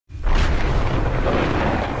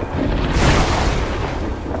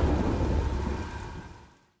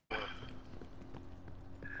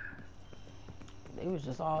was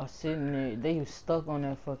just all sitting there. They was stuck on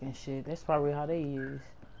that fucking shit. That's probably how they is.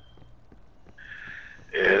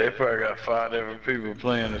 Yeah, they probably got 5 different people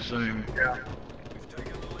playing the same.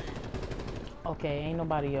 Okay, ain't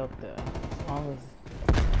nobody up there. As long as...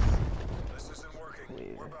 This isn't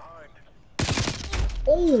working. We're behind.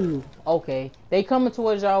 Oh! Okay. They coming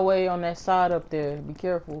towards y'all way on that side up there. Be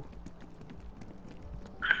careful.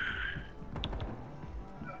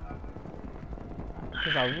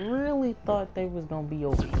 Cause I really thought they was gonna be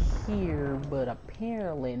over here, but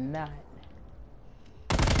apparently not.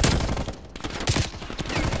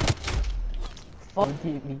 Fuck,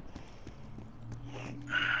 get me.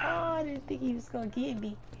 Oh, I didn't think he was gonna get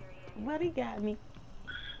me. But he got me.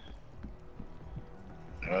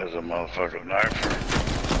 There's a motherfucking knife.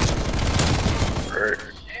 Right.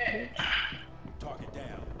 Target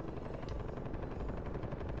down.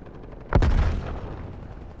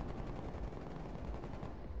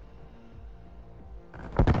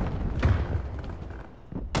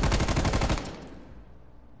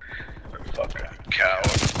 Fucking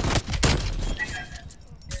coward.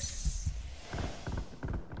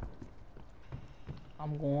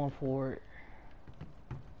 I'm going for it.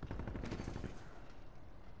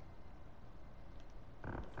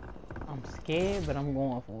 I'm scared, but I'm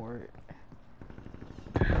going for it.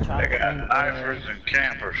 They got knifers and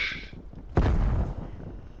campers.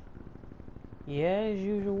 Yeah, as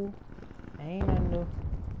usual. Ain't nothing new.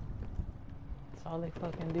 That's all they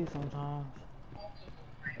fucking do sometimes.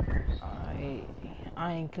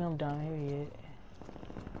 I ain't come down here yet.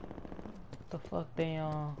 What the fuck they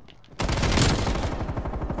on?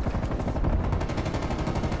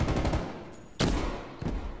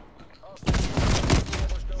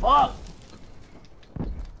 Fuck!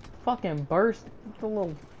 Fucking burst the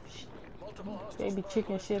little baby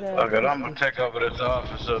chicken shit out. Fuck it, I'm gonna take over this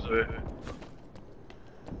office up here.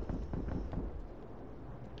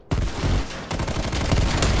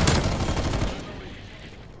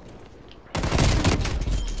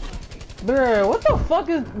 Bruh, what the fuck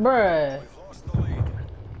is bruh?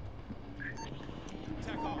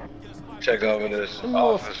 Take over this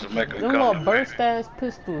office and make them come. Them little burst ass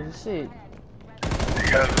pistols and shit.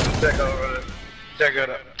 You guys gonna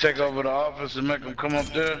take over the office and make them come up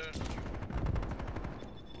there?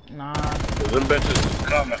 Nah. Cause them bitches is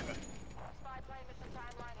coming.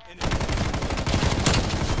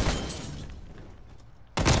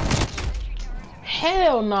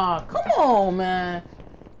 Hell nah. Come on, man.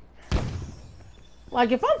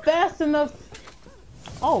 Like, if I'm fast enough...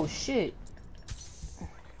 Oh, shit.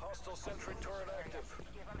 Hostile sentry turret active.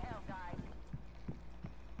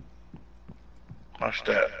 What's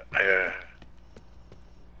that? Yeah.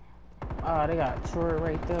 Ah, they got a turret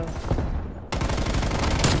right there.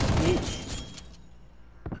 Bitch.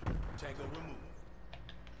 Tango removed.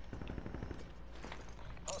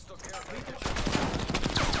 Hostile care package.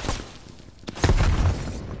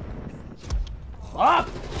 Fuck!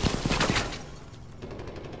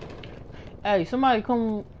 Hey, somebody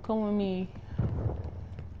come with me.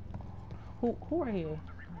 Who right here?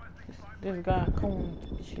 This guy come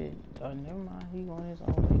shit. Oh, never mind. He on his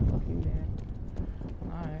own way. Fuck you then.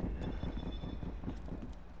 Alright.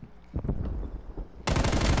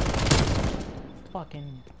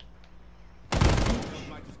 Fucking.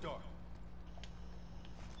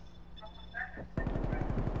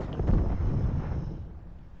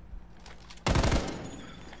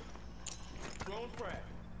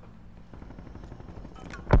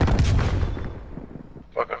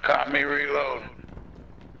 Fucking caught me reloading.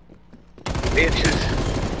 Bitches.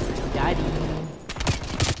 Daddy.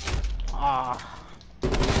 Ah.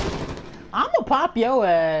 I'ma pop your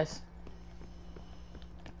ass.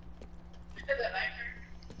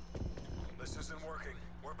 This isn't working.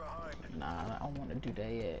 We're behind. Nah, I don't wanna do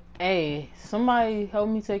that yet. Hey, somebody help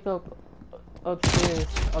me take upstairs,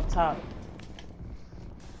 up top.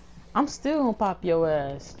 I'm still gonna pop your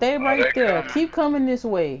ass. Stay right there. Coming. Keep coming this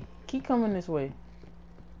way. Keep coming this way.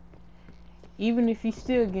 Even if you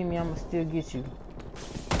still get me, I'ma still get you.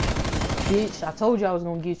 Bitch, I told you I was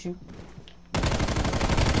gonna get you.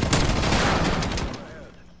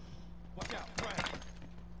 Watch out. Right.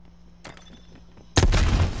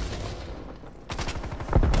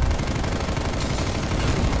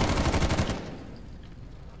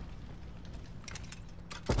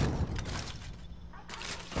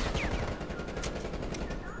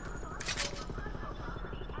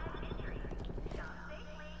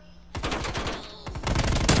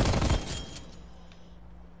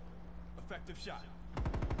 Effective shot.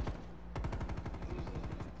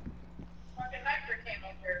 Fucking sniper came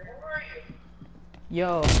up here. Where were you?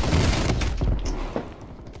 Yo,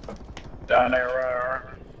 Down there,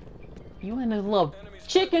 right? you in this little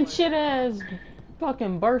chicken shit ass,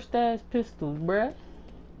 fucking burst ass pistols, bruh.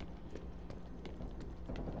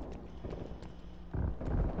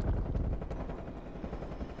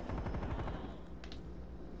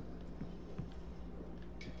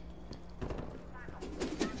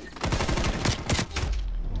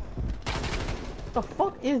 What the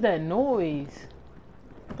fuck is that noise?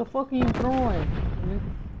 What the fuck are you throwing?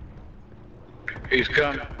 He's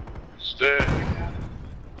coming. Stay.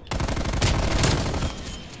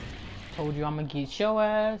 Told you I'm gonna get your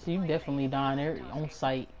ass. You definitely dying there on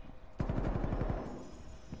sight.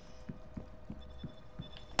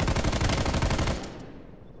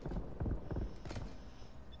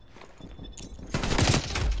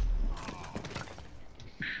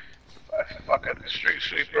 Fucking street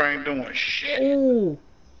sweeper ain't doing shit. Ooh.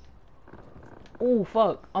 Ooh,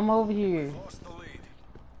 fuck. I'm over here. Lost the lead.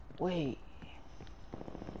 Wait.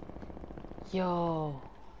 Yo.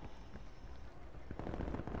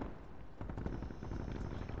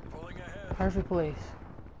 Pulling ahead. Perfect place.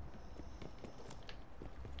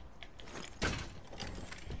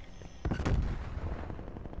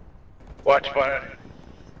 Watch fire.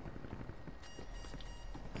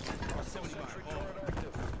 Sentry turret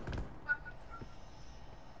active.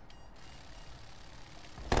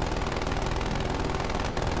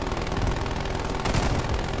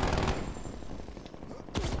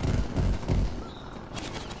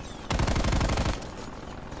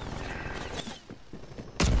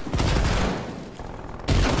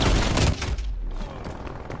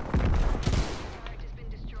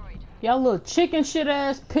 Y'all little chicken shit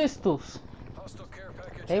ass pistols. Hostile care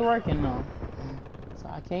package. They working though. So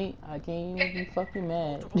I can't even be fucking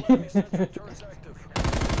mad. Multiple enemy sentry turrets active.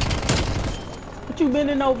 What you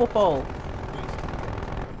bending over for?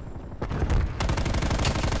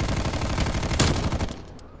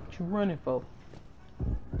 What you running for?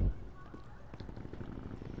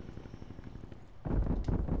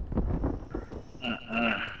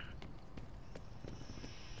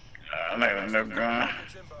 I ain't no gun.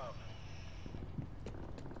 Package inbound.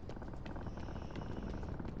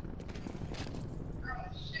 Oh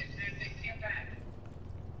shit, they came back.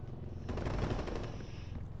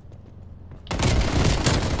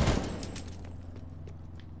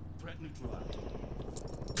 Threat neutralized.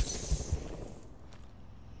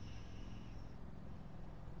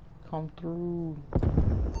 Come through.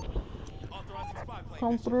 Authorizing spy plane.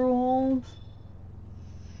 Come through, Holmes.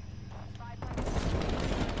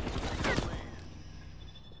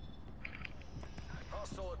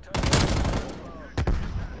 Hostile attack. Inbound.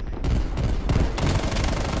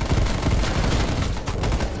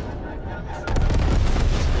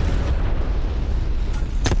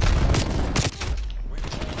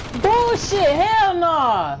 Bullshit, hell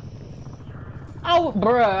nah.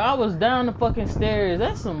 Bruh, I was down the fucking stairs.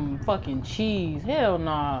 That's some fucking cheese. Hell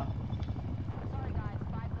nah.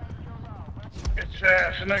 Get your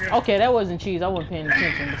ass, nigga. Okay, that wasn't cheese. I wasn't paying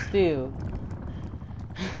attention, but still.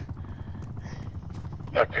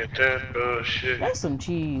 Look at that bullshit. That's some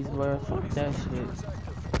cheese, bro. Fuck that shit. Turrets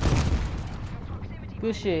active.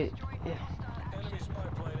 Good shit. Enemy spy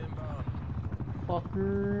plane inbound.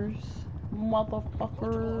 Fuckers. Multiple hostile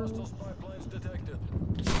Motherfuckers. spy planes detected.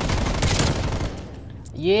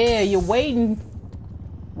 Yeah, you're waiting.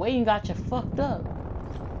 Waiting got you fucked up.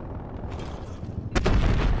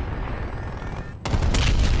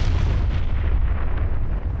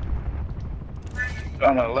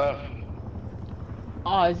 On the left.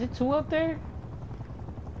 Oh, is it two up there?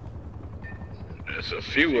 There's a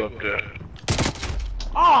few up there.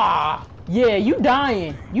 Ah, yeah, you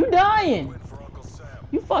dying. You dying. Win for Uncle Sam.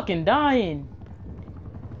 You fucking dying.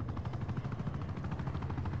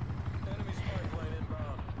 Enemy spy plane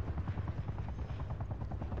inbound.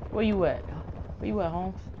 Where you at? Where you at,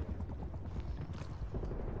 Holmes?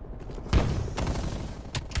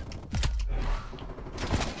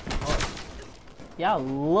 Y'all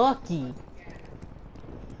lucky.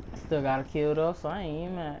 I still got a kill though, so I ain't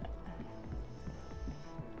even mad.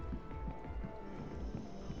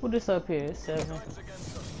 What this up here? It's 7. Time's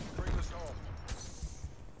against us. Bring this home.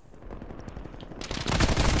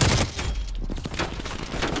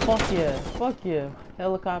 Fuck yeah. Fuck yeah.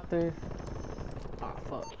 Helicopter. Ah,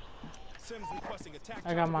 fuck. Sims requesting attack.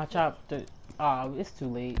 I got my chopper. Ah, it's too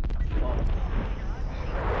late. Fuck.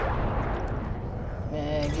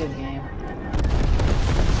 Man, good game.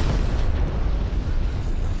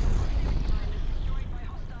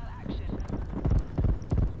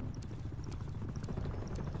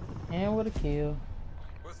 And with a kill.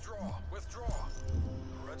 Withdraw.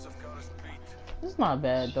 Reds have got us beat. It's not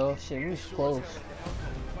bad though. Shit, we was close.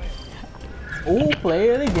 Ooh,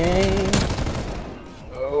 player of the game.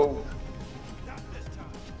 Oh. Not this time.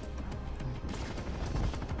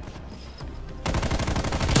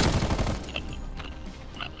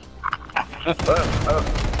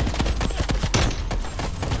 Oh,